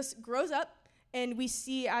Jesus grows up, and we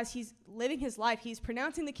see as he's living his life, he's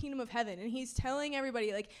pronouncing the kingdom of heaven, and he's telling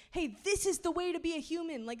everybody, like, hey, this is the way to be a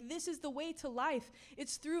human. Like, this is the way to life.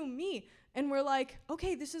 It's through me. And we're like,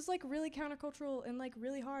 okay, this is, like, really countercultural and, like,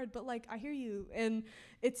 really hard, but, like, I hear you. And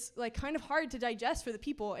it's, like, kind of hard to digest for the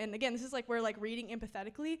people. And, again, this is, like, we're, like, reading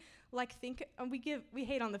empathetically. Like, we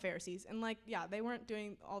hate on the Pharisees. And, like, yeah, they weren't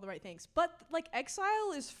doing all the right things. But, like,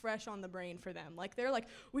 exile is fresh on the brain for them. Like, they're like,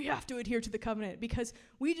 we have to adhere to the covenant because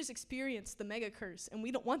we just experienced the mega curse, and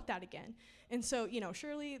we don't want that again. And so,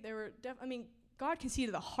 surely there were God can see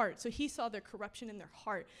to the heart. So he saw their corruption in their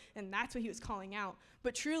heart, and that's what he was calling out.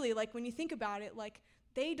 But truly, like, when you think about it, like,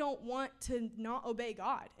 they don't want to not obey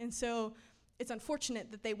God. And so it's unfortunate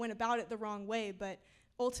that they went about it the wrong way, but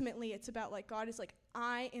ultimately it's about, like, God is like,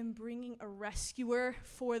 I am bringing a rescuer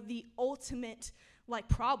for the ultimate, like,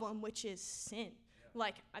 problem, which is sin.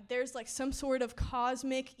 Like, there's, like, some sort of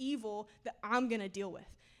cosmic evil that I'm going to deal with.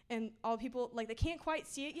 And all people, like, they can't quite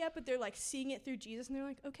see it yet, but they're, like, seeing it through Jesus, and they're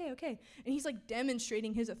like, okay. And he's, like,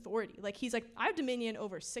 demonstrating his authority. Like, he's like, I have dominion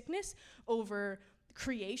over sickness, over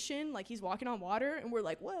creation. Like, he's walking on water, and we're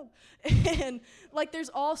like, whoa. And, like, there's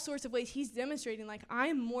all sorts of ways he's demonstrating, like, I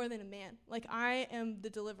am more than a man. Like, I am the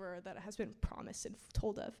deliverer that has been promised and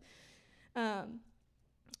told of.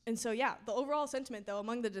 And so, yeah, the overall sentiment, though,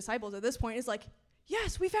 among the disciples at this point is, like,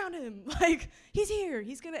 yes, we found him. Like, he's here.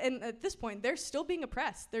 He's going to, and at this point, they're still being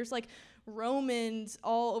oppressed. There's, like, Romans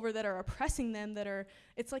all over that are oppressing them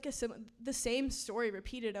it's like the same story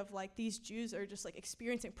repeated of, like, these Jews are just, like,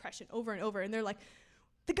 experiencing oppression over and over. And they're like,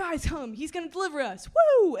 the guy's come. He's going to deliver us.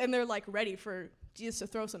 Woo! And they're, like, ready for Jesus to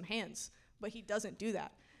throw some hands. But he doesn't do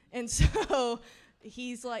that. And so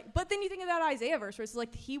he's like, but then you think of that Isaiah verse where it's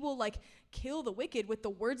like, he will, like, kill the wicked with the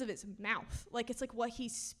words of his mouth. Like, it's like what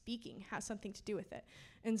he's speaking has something to do with it.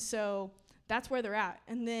 And so that's where they're at.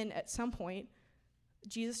 And then at some point,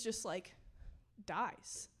 Jesus just, like,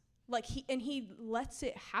 dies. Like, he lets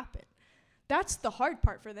it happen. That's the hard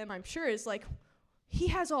part for them, I'm sure, is, like, he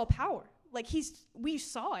has all power. Like, we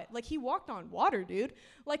saw it. Like, he walked on water, dude.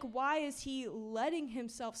 Like, why is he letting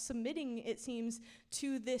himself, submitting, it seems,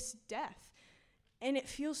 to this death? And it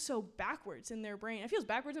feels so backwards in their brain. It feels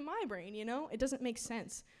backwards in my brain, It doesn't make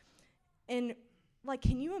sense. And, like,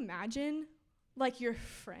 can you imagine, like, your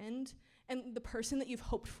friend and the person that you've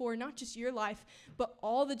hoped for, not just your life, but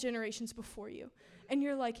all the generations before you? And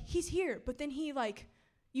you're like, he's here. But then he, like,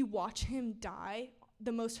 you watch him die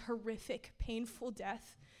the most horrific, painful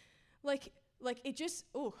death. Like it just,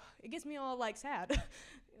 it gets me all, like, sad.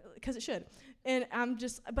 Because it should. And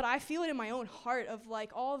but I feel it in my own heart of,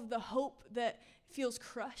 like, all of the hope that feels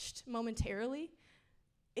crushed momentarily.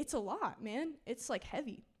 It's a lot, man. It's, like,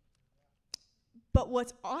 heavy. But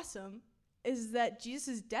what's awesome is that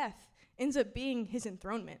Jesus' death ends up being his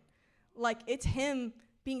enthronement. Like, it's him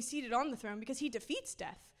being seated on the throne because he defeats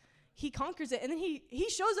death. He conquers it, and then he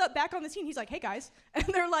shows up back on the scene. He's like, hey, guys. And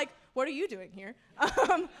they're like, what are you doing here?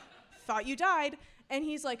 Thought you died. And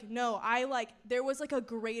he's like, no, there was, like, a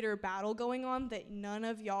greater battle going on that none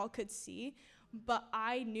of y'all could see, but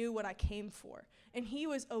I knew what I came for. And he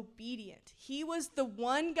was obedient. He was the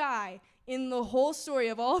one guy in the whole story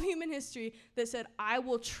of all of human history that said, I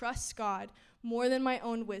will trust God more than my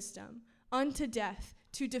own wisdom unto death,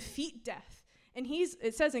 to defeat death. And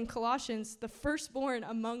it says in Colossians, the firstborn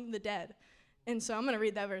among the dead. And so I'm going to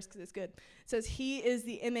read that verse because it's good. It says, he is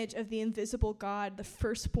the image of the invisible God, the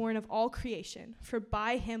firstborn of all creation. For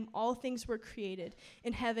by him all things were created,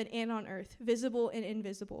 in heaven and on earth, visible and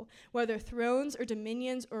invisible. Whether thrones or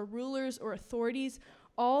dominions or rulers or authorities,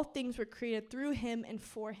 all things were created through him and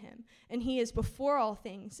for him. And he is before all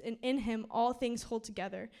things, and in him all things hold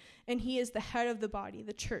together. And he is the head of the body,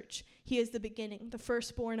 the church. He is the beginning, the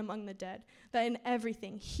firstborn among the dead, that in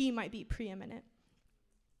everything he might be preeminent.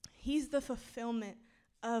 He's the fulfillment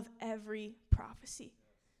of every prophecy.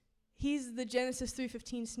 He's the Genesis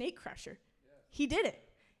 3:15 snake crusher. He did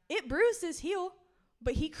it. It bruised his heel,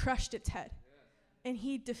 but he crushed its head. And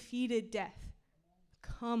he defeated death.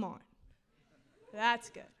 Come on. That's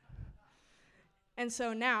good. And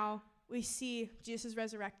so now we see Jesus is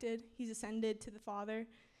resurrected. He's ascended to the Father.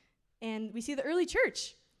 And we see the early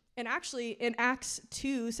church. And actually, in Acts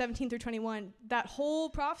 2:17-21, that whole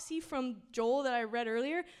prophecy from Joel that I read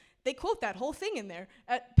earlier, they quote that whole thing in there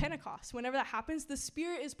at Pentecost. Whenever that happens, the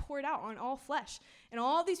Spirit is poured out on all flesh. And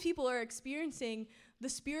all these people are experiencing the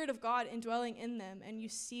Spirit of God indwelling in them. And you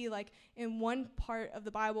see, like, in one part of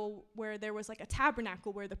the Bible where there was, like, a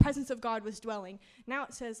tabernacle where the presence of God was dwelling. Now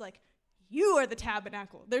it says, like, you are the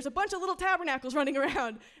tabernacle. There's a bunch of little tabernacles running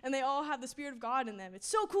around, and they all have the Spirit of God in them. It's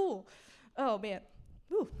so cool. Oh, man.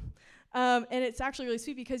 Ooh. And it's actually really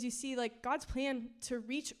sweet because you see, like, God's plan to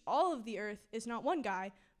reach all of the earth is not one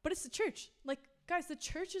guy, but it's the church. Like, guys, the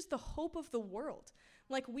church is the hope of the world.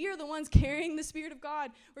 Like, we are the ones carrying the Spirit of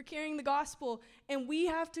God. We're carrying the gospel, and we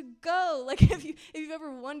have to go. Like, if you've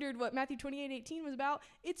ever wondered what Matthew 28:18 was about,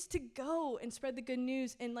 it's to go and spread the good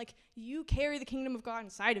news. And, like, you carry the kingdom of God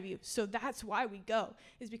inside of you. So that's why we go,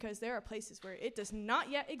 is because there are places where it does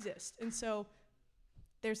not yet exist. And so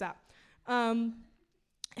there's that.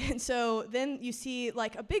 And so then you see,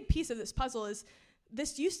 like, a big piece of this puzzle is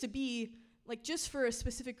this used to be, like, just for a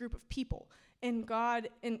specific group of people. And God,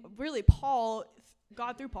 and really Paul,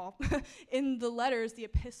 God through Paul, in the letters, the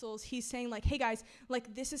epistles, he's saying, like, hey, guys,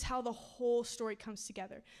 like, this is how the whole story comes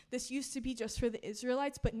together. This used to be just for the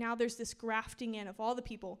Israelites, but now there's this grafting in of all the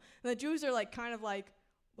people. And the Jews are, like, kind of like,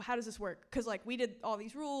 how does this work? Because, like, we did all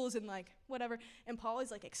these rules and, like, whatever. And Paul is,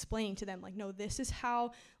 like, explaining to them, like, no, this is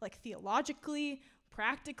how, like, theologically,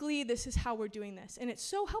 practically, this is how we're doing this. And it's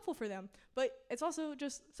so helpful for them. But it's also,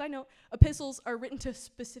 just side note, epistles are written to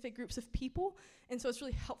specific groups of people. And so it's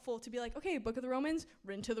really helpful to be like, okay, Book of the Romans,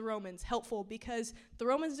 written to the Romans. Helpful because the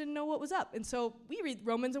Romans didn't know what was up. And so we read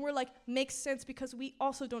Romans and we're like, makes sense because we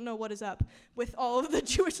also don't know what is up with all of the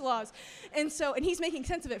Jewish laws. And so, and he's making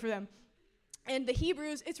sense of it for them. And the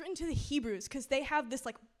Hebrews, it's written to the Hebrews because they have this,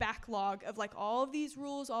 like, backlog of, like, all of these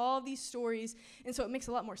rules, all of these stories. And so it makes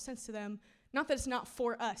a lot more sense to them. Not that it's not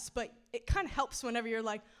for us, but it kind of helps whenever you're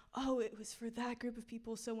like, oh, it was for that group of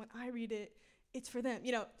people, so when I read it, it's for them,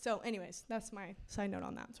 you know. So anyways, that's my side note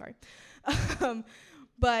on that, sorry.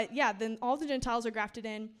 But yeah, then all the Gentiles are grafted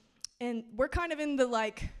in, and we're kind of in the,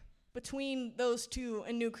 like, between those two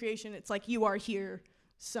and new creation. It's like you are here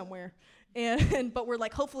somewhere. But we're,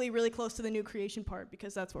 like, hopefully really close to the new creation part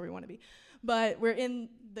because that's where we want to be. But we're in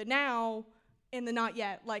the now and the not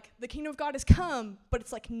yet. Like, the kingdom of God has come, but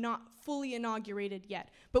it's, like, not fully inaugurated yet.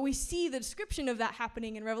 But we see the description of that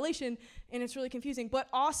happening in Revelation, and it's really confusing, but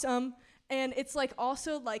awesome. And it's, like,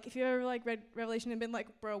 also, like, if you ever, like, read Revelation and been like,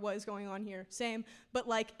 bro, what is going on here? Same. But,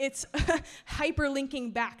 like, it's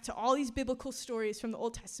hyperlinking back to all these biblical stories from the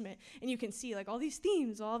Old Testament. And you can see, like, all these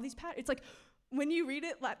themes, all these patterns. It's like, when you read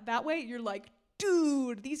it that way, you're like,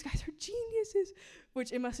 dude, these guys are geniuses.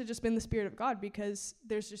 Which it must have just been the Spirit of God because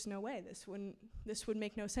there's just no way this would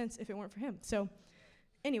make no sense if it weren't for him. So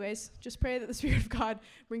anyways, just pray that the Spirit of God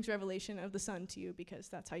brings revelation of the Son to you because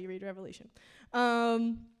that's how you read Revelation.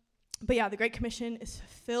 But yeah, the Great Commission is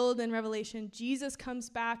fulfilled in Revelation. Jesus comes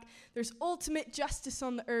back. There's ultimate justice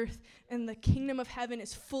on the earth, and the kingdom of heaven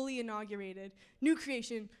is fully inaugurated. New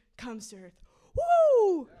creation comes to earth.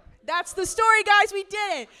 Woo! That's the story, guys. We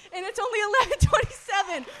did it. And it's only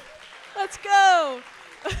 11:27. Let's go.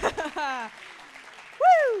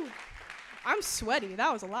 Woo! I'm sweaty.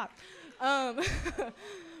 That was a lot. But,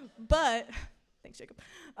 thanks, Jacob.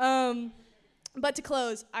 But to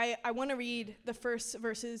close, I want to read the first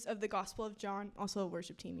verses of the Gospel of John. Also,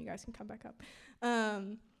 worship team, you guys can come back up.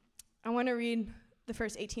 I want to read the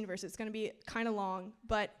first 18 verses. It's going to be kind of long,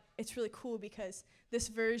 but it's really cool because this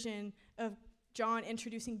version of John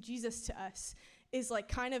introducing Jesus to us is, like,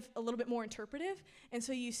 kind of a little bit more interpretive. And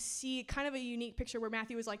so you see kind of a unique picture where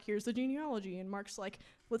Matthew was like, here's the genealogy. And Mark's like,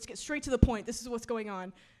 let's get straight to the point. This is what's going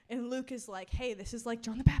on. And Luke is like, hey, this is like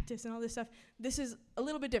John the Baptist and all this stuff. This is a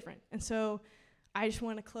little bit different. And so I just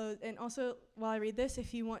want to close. And also, while I read this,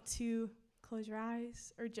 if you want to close your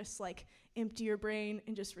eyes or just, like, empty your brain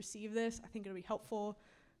and just receive this, I think it'll be helpful.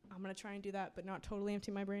 I'm going to try and do that, but not totally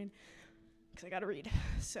empty my brain because I got to read.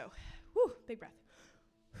 So, whew, big breath.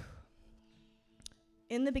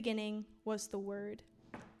 In the beginning was the Word,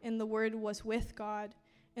 and the Word was with God,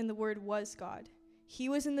 and the Word was God. He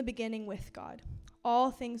was in the beginning with God.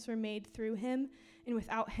 All things were made through him, and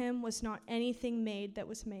without him was not anything made that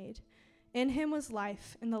was made. In him was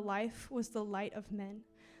life, and the life was the light of men.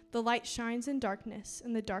 The light shines in darkness,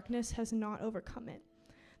 and the darkness has not overcome it.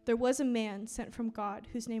 There was a man sent from God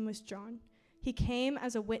whose name was John. He came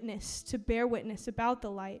as a witness to bear witness about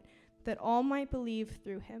the light, that all might believe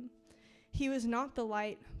through him. He was not the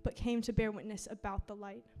light, but came to bear witness about the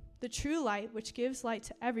light. The true light, which gives light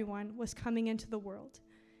to everyone, was coming into the world.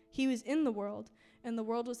 He was in the world, and the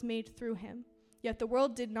world was made through him. Yet the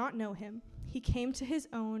world did not know him. He came to his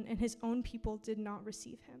own, and his own people did not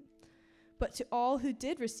receive him. But to all who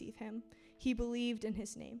did receive him, he believed in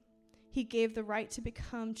his name. He gave the right to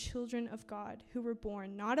become children of God, who were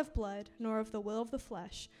born not of blood, nor of the will of the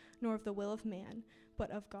flesh, nor of the will of man,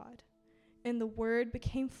 but of God. And the Word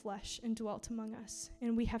became flesh and dwelt among us,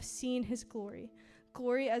 and we have seen his glory,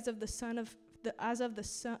 glory as of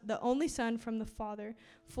the only Son from the Father,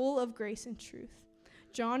 full of grace and truth.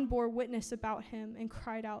 John bore witness about him and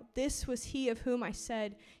cried out, "This was he of whom I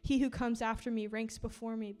said, 'He who comes after me ranks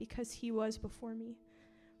before me, because he was before me.'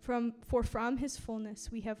 For from his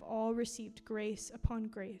fullness we have all received grace upon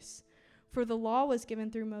grace. For the law was given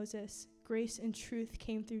through Moses, grace and truth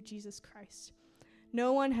came through Jesus Christ.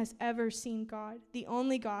 No one has ever seen God, the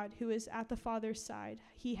only God who is at the Father's side.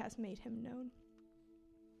 He has made him known."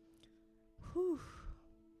 Whew.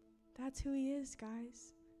 That's who he is,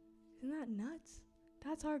 guys. Isn't that nuts?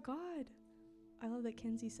 That's our God. I love that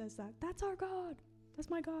Kinsey says that. That's our God. That's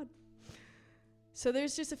my God. So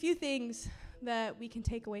there's just a few things that we can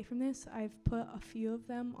take away from this. I've put a few of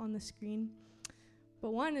them on the screen.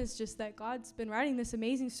 But one is just that God's been writing this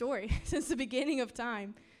amazing story since the beginning of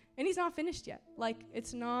time. And he's not finished yet. Like,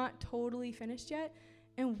 it's not totally finished yet.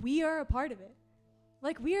 And we are a part of it.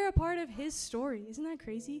 Like, we are a part of his story. Isn't that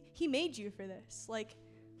crazy? He made you for this. Like,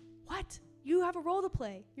 what? You have a role to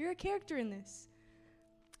play. You're a character in this.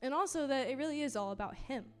 And also that it really is all about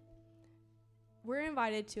him. We're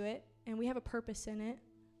invited to it, and we have a purpose in it,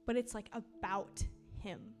 but it's like about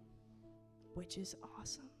him, which is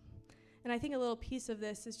awesome. And I think a little piece of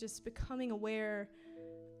this is just becoming aware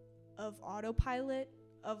of autopilot,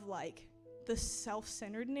 of like the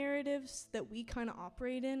self-centered narratives that we kind of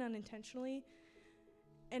operate in unintentionally,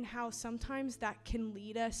 and how sometimes that can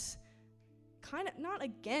lead us kind of not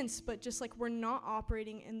against, but just like we're not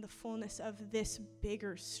operating in the fullness of this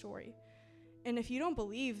bigger story. And if you don't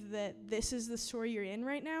believe that this is the story you're in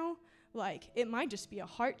right now, like, it might just be a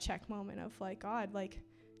heart check moment of like, God, like,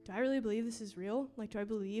 do I really believe this is real? Like, do I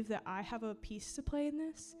believe that I have a piece to play in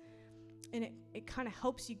this? And it kind of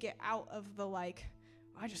helps you get out of the like,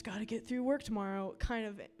 I just got to get through work tomorrow kind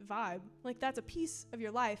of vibe. Like, that's a piece of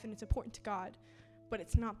your life and it's important to God, but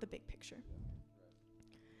it's not the big picture.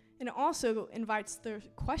 And it also invites the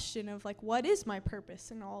question of like, what is my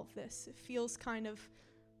purpose in all of this? It feels kind of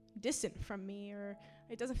distant from me, or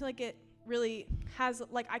it doesn't feel like it really has,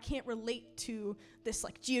 like, I can't relate to this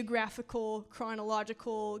like geographical,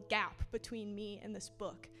 chronological gap between me and this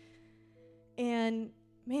book. And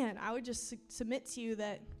man, I would just submit to you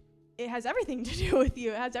that it has everything to do with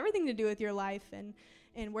you. It has everything to do with your life and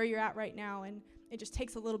where you're at right now. And it just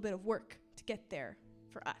takes a little bit of work to get there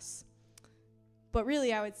for us. But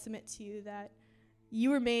really, I would submit to you that you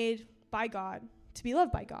were made by God to be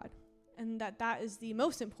loved by God. And that is the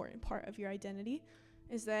most important part of your identity,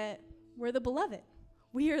 is that we're the beloved.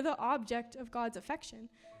 We are the object of God's affection.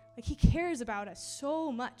 Like, he cares about us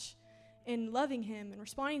so much, and loving him and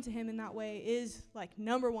responding to him in that way is like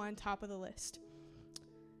number one, top of the list.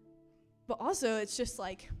 But also, it's just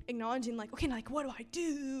like acknowledging like, okay, like, what do I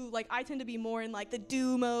do? Like, I tend to be more in like the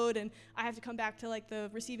do mode, and I have to come back to like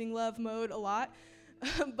the receiving love mode a lot.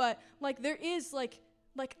 But like, there is like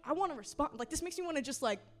I want to respond. Like, this makes me want to just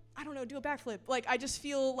like, I don't know, do a backflip. Like, I just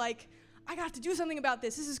feel like I got to do something about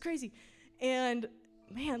this. This is crazy. And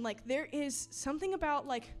man, like, there is something about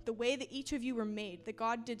like the way that each of you were made that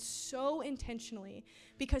God did so intentionally,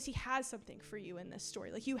 because he has something for you in this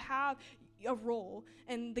story. Like, you have a role,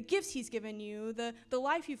 and the gifts he's given you, the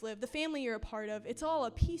life you've lived, the family you're a part of, it's all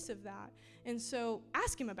a piece of that. And so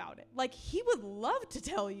ask him about it. Like, he would love to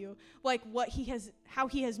tell you like how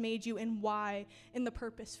he has made you and why, and the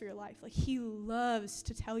purpose for your life. Like, he loves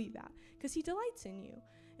to tell you that because he delights in you.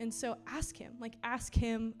 And so ask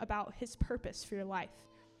him about his purpose for your life.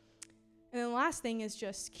 And then the last thing is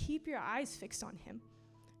just keep your eyes fixed on him.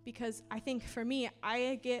 Because I think for me,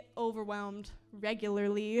 I get overwhelmed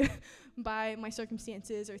regularly by my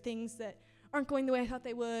circumstances or things that aren't going the way I thought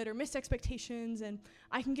they would, or missed expectations, and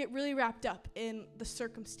I can get really wrapped up in the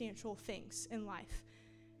circumstantial things in life.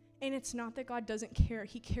 And it's not that God doesn't care.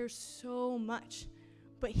 He cares so much,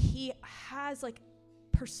 but he has like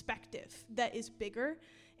perspective that is bigger.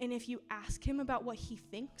 And if you ask him about what he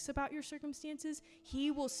thinks about your circumstances, he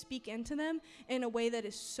will speak into them in a way that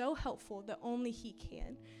is so helpful that only he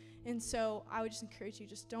can. And so I would just encourage you,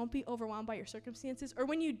 just don't be overwhelmed by your circumstances. Or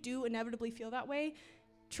when you do inevitably feel that way,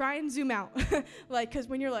 try and zoom out. Because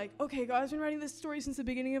when you're like, okay, God's been writing this story since the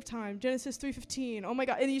beginning of time, Genesis 3:15, oh my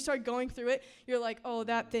God, and you start going through it, you're like, oh,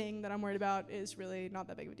 that thing that I'm worried about is really not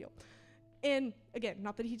that big of a deal. And again,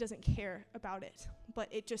 not that he doesn't care about it, but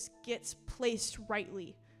it just gets placed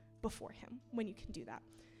rightly before him when you can do that.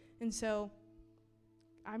 And so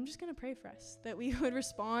I'm just going to pray for us that we would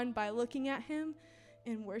respond by looking at him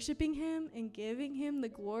and worshiping him and giving him the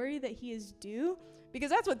glory that he is due, because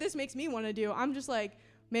that's what this makes me want to do. I'm just like,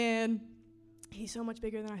 man, he's so much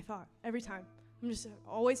bigger than I thought every time. I'm just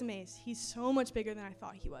always amazed. He's so much bigger than I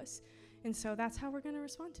thought he was. And so that's how we're going to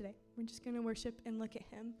respond today. We're just going to worship and look at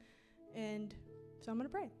him. And so I'm going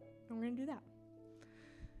to pray, and we're going to do that.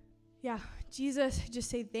 Yeah, Jesus, just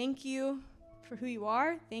say thank you for who you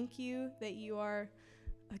are. Thank you that you are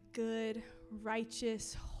a good,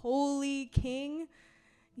 righteous, holy king.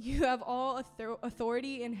 You have all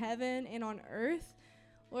authority in heaven and on earth.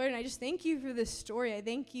 Lord, and I just thank you for this story. I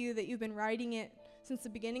thank you that you've been writing it since the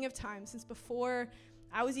beginning of time, since before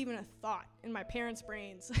I was even a thought in my parents'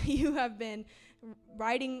 brains. You have been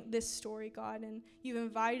writing this story, God, and you've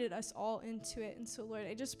invited us all into it. And so, Lord,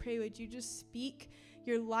 I just pray, would you just speak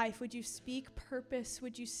your life? Would you speak purpose?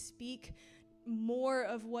 Would you speak more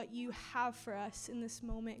of what you have for us in this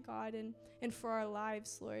moment, God, and for our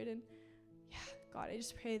lives, Lord? And yeah, God, I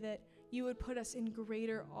just pray that you would put us in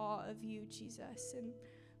greater awe of you, Jesus, and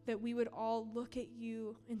that we would all look at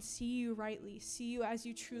you and see you rightly, see you as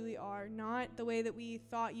you truly are, not the way that we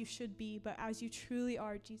thought you should be, but as you truly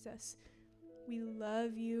are, Jesus. We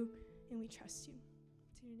love you and we trust you.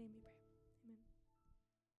 It's in your name.